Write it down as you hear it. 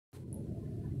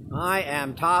I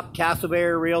am top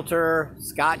Casselberry Realtor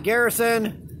Scott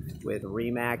Garrison with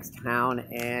ReMax Town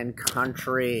and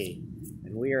Country.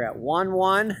 And we are at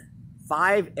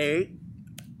 1158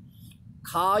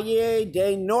 Calle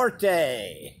Del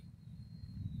Norte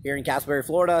here in Casselberry,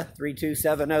 Florida,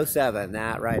 32707.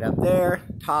 That right up there,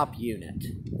 top unit.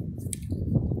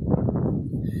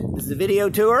 This is a video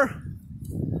tour.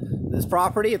 This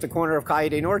property at the corner of Calle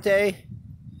Del Norte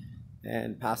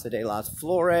and Paso de las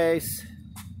Flores.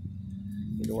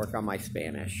 Need to work on my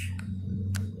Spanish.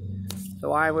 So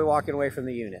why are we walking away from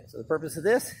the unit? So the purpose of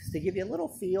this is to give you a little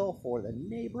feel for the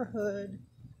neighborhood,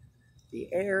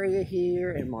 the area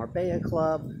here in Marbeya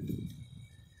Club.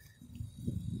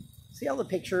 See all the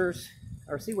pictures,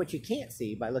 or see what you can't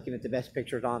see by looking at the best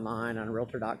pictures online on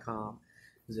Realtor.com,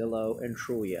 Zillow, and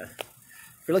Trulia.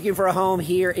 If you're looking for a home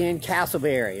here in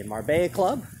Casselberry, in Marbeya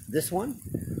Club, this one,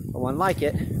 or one like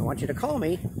it, I want you to call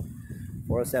me,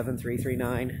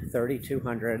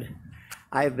 407-339-3200.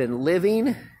 I have been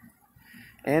living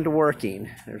and working,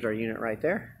 there's our unit right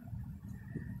there,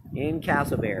 in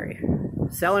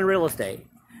Casselberry, selling real estate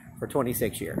for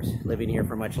 26 years, living here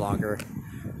for much longer.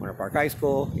 Winter Park High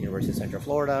School, University of Central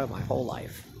Florida, my whole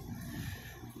life.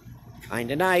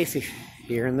 Kinda nice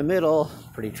here in the middle,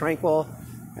 pretty tranquil.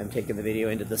 I'm taking the video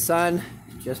into the sun,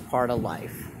 just part of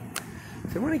life.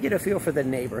 So I want to get a feel for the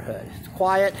neighborhood. It's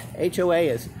quiet. HOA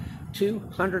is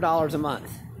 $200 a month.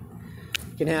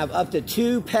 You can have up to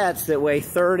 2 pets that weigh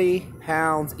 30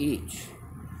 pounds each,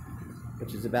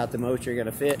 which is about the most you're going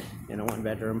to fit in a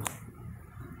 1-bedroom,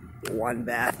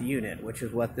 1-bath unit, which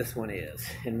is what this one is,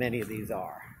 and many of these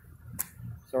are.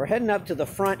 So we're heading up to the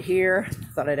front here.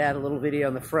 Thought I'd add a little video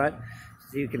on the front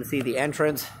so you can see the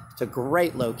entrance. It's a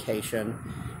great location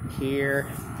here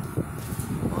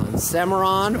on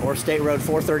Cimarron or State Road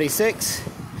 436,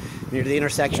 near the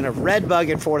intersection of Redbug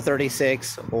and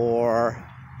 436 or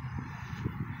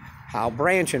Powell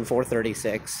Branch and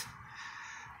 436.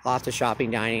 Lots of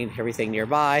shopping, dining, everything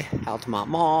nearby. Altamont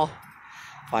Mall,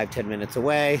 5-10 minutes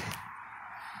away.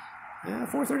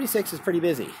 436 is pretty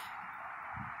busy. So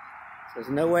there's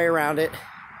no way around it.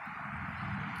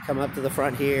 Come up to the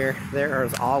front here. There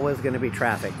is always going to be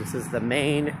traffic. This is the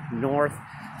main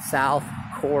north-south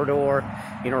corridor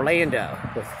in Orlando,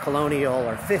 with Colonial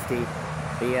or 50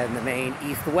 being the main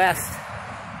east-west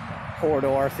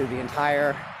corridor through the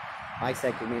entire,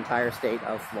 bisecting the entire state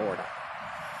of Florida.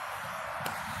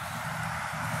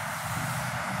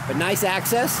 But nice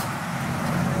access.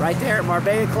 Right there at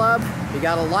Marbeya Club, you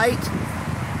got a light.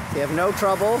 You have no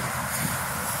trouble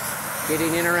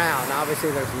getting in or out. And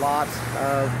obviously there's lots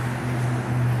of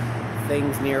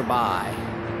things nearby.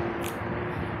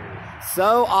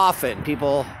 So often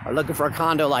people are looking for a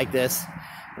condo like this,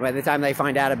 and by the time they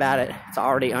find out about it, it's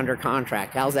already under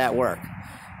contract. How's that work?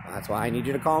 Well, that's why I need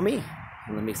you to call me.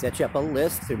 And let me set you up a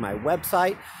list through my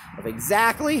website of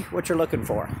exactly what you're looking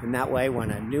for. And that way,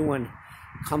 when a new one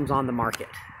comes on the market,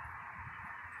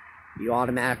 you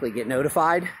automatically get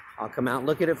notified. I'll come out and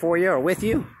look at it for you or with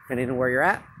you, depending on where you're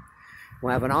at.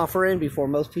 We'll have an offer in before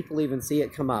most people even see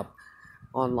it come up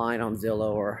online on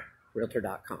Zillow or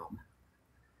Realtor.com.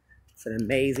 It's an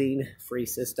amazing free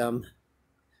system.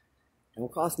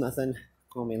 Don't cost nothing.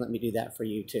 Call me and let me do that for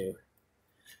you too.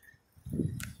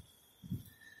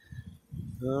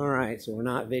 All right, so we're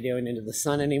not videoing into the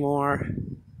sun anymore.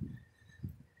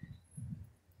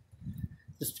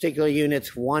 This particular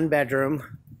unit's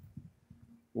 1-bedroom,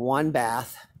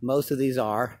 1-bath. Most of these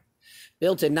are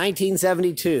built in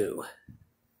 1972.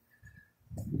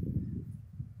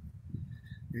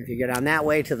 If you go down that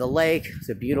way to the lake, it's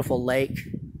a beautiful lake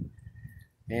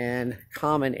and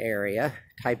common area.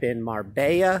 Type in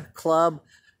Marbeya Club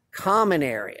common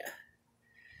area,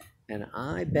 and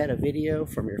I bet a video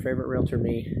from your favorite realtor,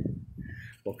 me,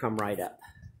 will come right up.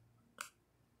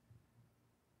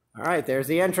 All right, there's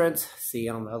the entrance. C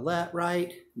on the left,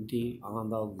 right, D on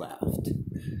the left.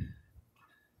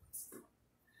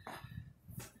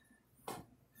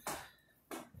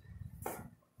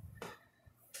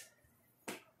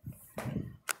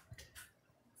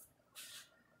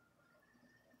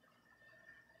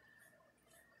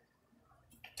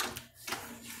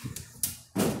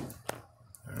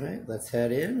 All right, let's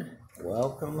head in.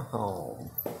 Welcome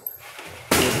home. Do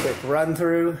a quick run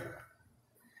through.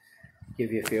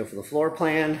 Give you a feel for the floor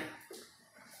plan.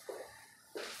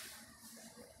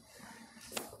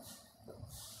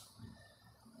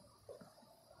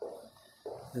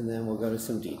 And then we'll go to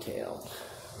some details.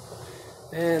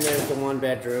 And there's the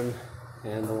 1-bedroom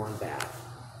and the 1-bath.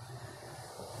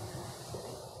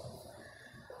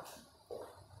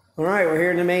 All right, we're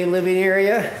here in the main living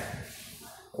area.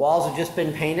 Walls have just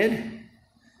been painted.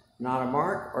 Not a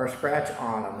mark or a scratch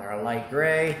on them. They're a light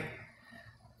gray.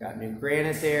 Got new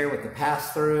granite there with the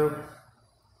pass-through.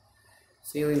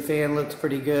 Ceiling fan looks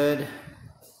pretty good.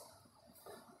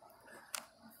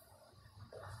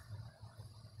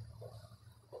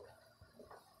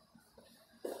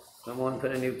 Someone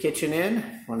put a new kitchen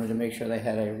in. Wanted to make sure they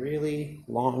had a really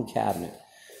long cabinet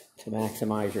to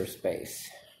maximize your space.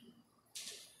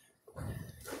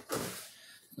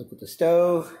 Look at the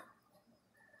stove.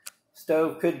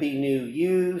 Stove could be new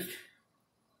used.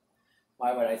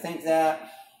 Why would I think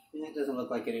that? It doesn't look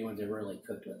like anyone's really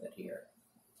cooked with it here.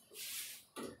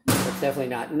 It's definitely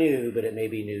not new, but it may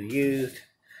be new used.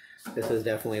 This is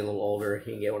definitely a little older.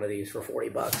 You can get one of these for 40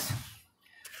 bucks.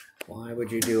 Why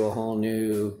would you do a whole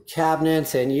new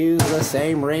cabinets and use the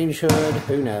same range hood?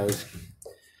 Who knows?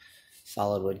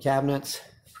 Solid wood cabinets,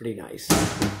 pretty nice.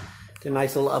 It's a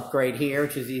nice little upgrade here,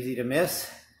 which is easy to miss.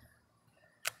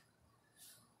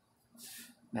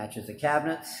 Matches the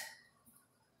cabinets.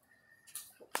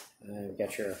 You've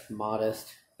got your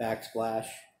modest backsplash.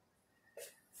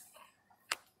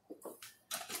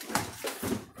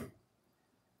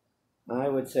 I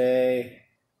would say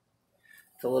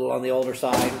it's a little on the older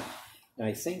side.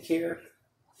 Nice sink here.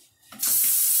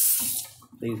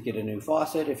 Please get a new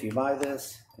faucet if you buy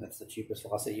this. That's the cheapest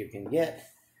faucet you can get.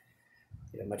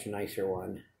 Get a much nicer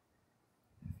one.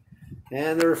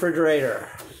 And the refrigerator.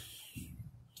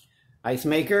 Ice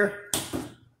maker.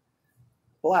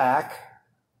 Black.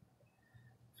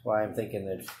 That's why I'm thinking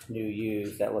that new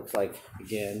used. That looks like,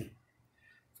 again,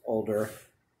 older.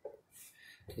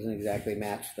 Doesn't exactly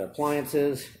match the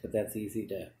appliances, but that's easy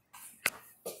to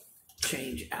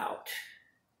change out.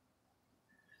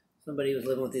 Somebody was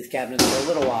living with these cabinets for a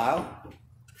little while.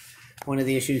 One of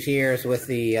the issues here is with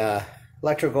the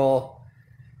electrical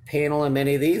panel in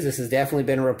many of these. This has definitely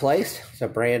been replaced. It's a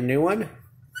brand new one.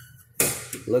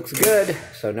 Looks good.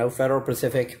 So no Federal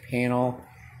Pacific panel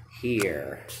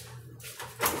here.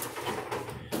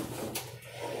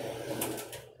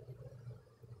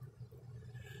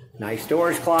 Nice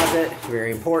storage closet. It's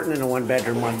very important in a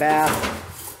 1-bedroom, 1-bath.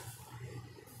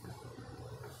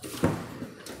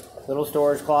 Little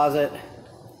storage closet.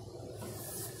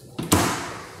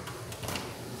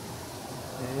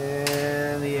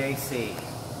 And the AC.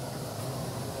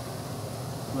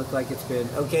 Looks like it's been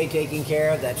okay taken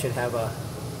care of. That should have a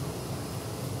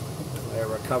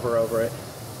whatever cover over it.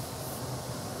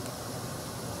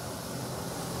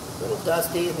 A little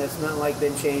dusty. That's not like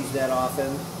been changed that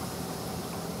often.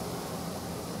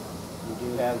 You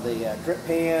do have the drip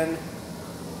pan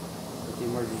with the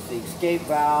emergency escape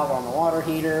valve on the water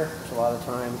heater, which a lot of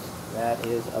times that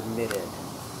is omitted.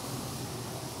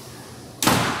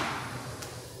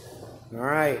 All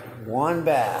right, 1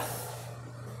 bath.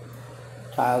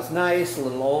 Tile's nice, a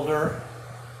little older.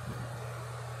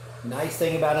 Nice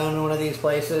thing about owning one of these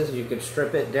places, you could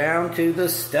strip it down to the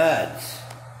studs,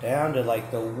 down to like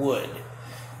the wood,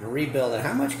 and rebuild it.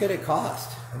 How much could it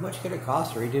cost? How much could it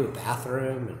cost to redo a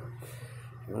bathroom? And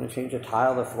you want to change a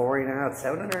tile, the flooring out,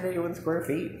 781 square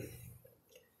feet.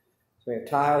 So we have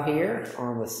tile here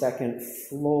on the 2nd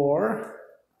floor.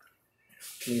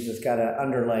 Means it's got an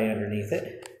underlay underneath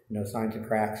it. No signs of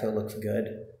cracks, so it looks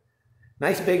good.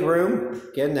 Nice big room.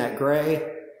 Again, that gray.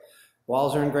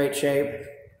 Walls are in great shape.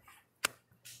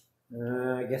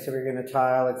 I guess if you're going to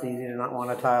tile, it's easy to not want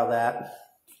to tile that.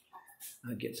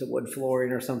 I'd get some wood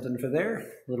flooring or something for there.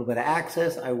 A little bit of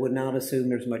access. I would not assume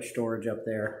there's much storage up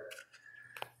there.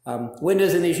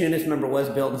 Windows in these units, remember, was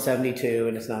built in '72,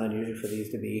 and it's not unusual for these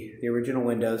to be the original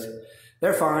windows.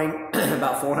 They're fine.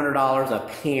 About $400 a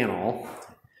panel.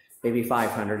 Maybe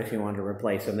 $500 if you wanted to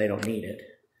replace them. They don't need it.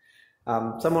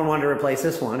 Someone wanted to replace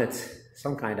this one. It's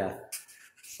some kind of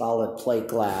solid plate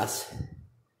glass.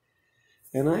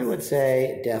 And I would say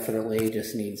it definitely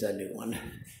just needs a new one.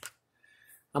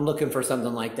 I'm looking for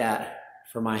something like that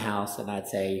for my house, and I'd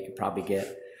say you could probably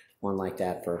get one like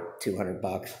that for 200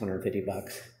 bucks, 150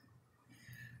 bucks.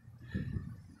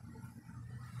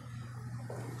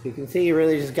 So you can see you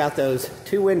really just got those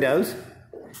 2 windows.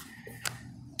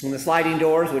 And the sliding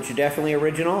doors, which are definitely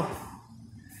original.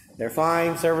 They're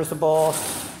fine, serviceable.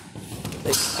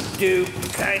 They do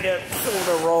kind of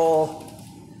sort of roll.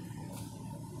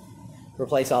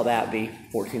 Replace all that, be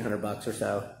 1,400 bucks or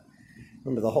so.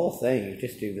 Remember, the whole thing, you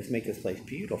just do this, make this place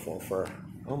beautiful for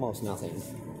almost nothing.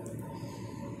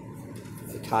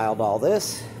 They tiled all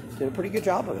this, did a pretty good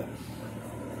job of it.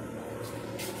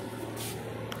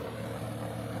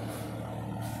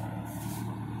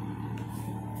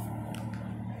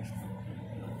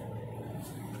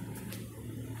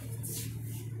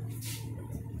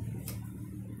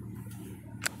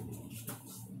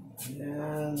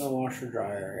 And the washer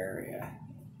dryer area.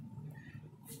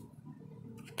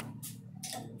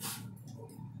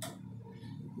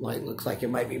 Light looks like it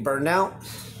might be burned out.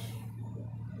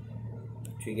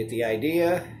 But you get the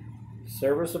idea.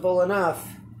 Serviceable enough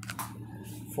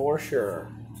for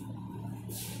sure.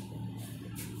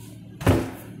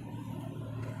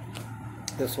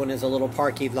 This one is a little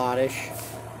parking lot-ish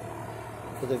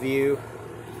for the view.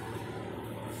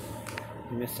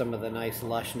 You miss some of the nice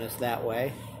lushness that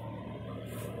way.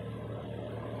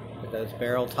 With those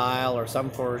barrel tile or some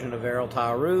version of barrel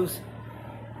tile roofs,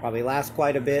 probably last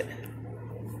quite a bit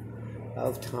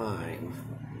of time.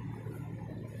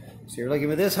 So you're looking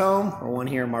for this home or one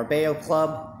here in Marbeya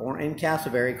Club or in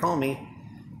Casselberry, call me,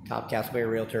 Top Casselberry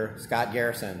Realtor Scott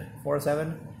Garrison,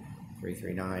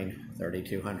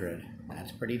 407-339-3200.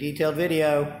 That's a pretty detailed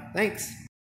video. Thanks.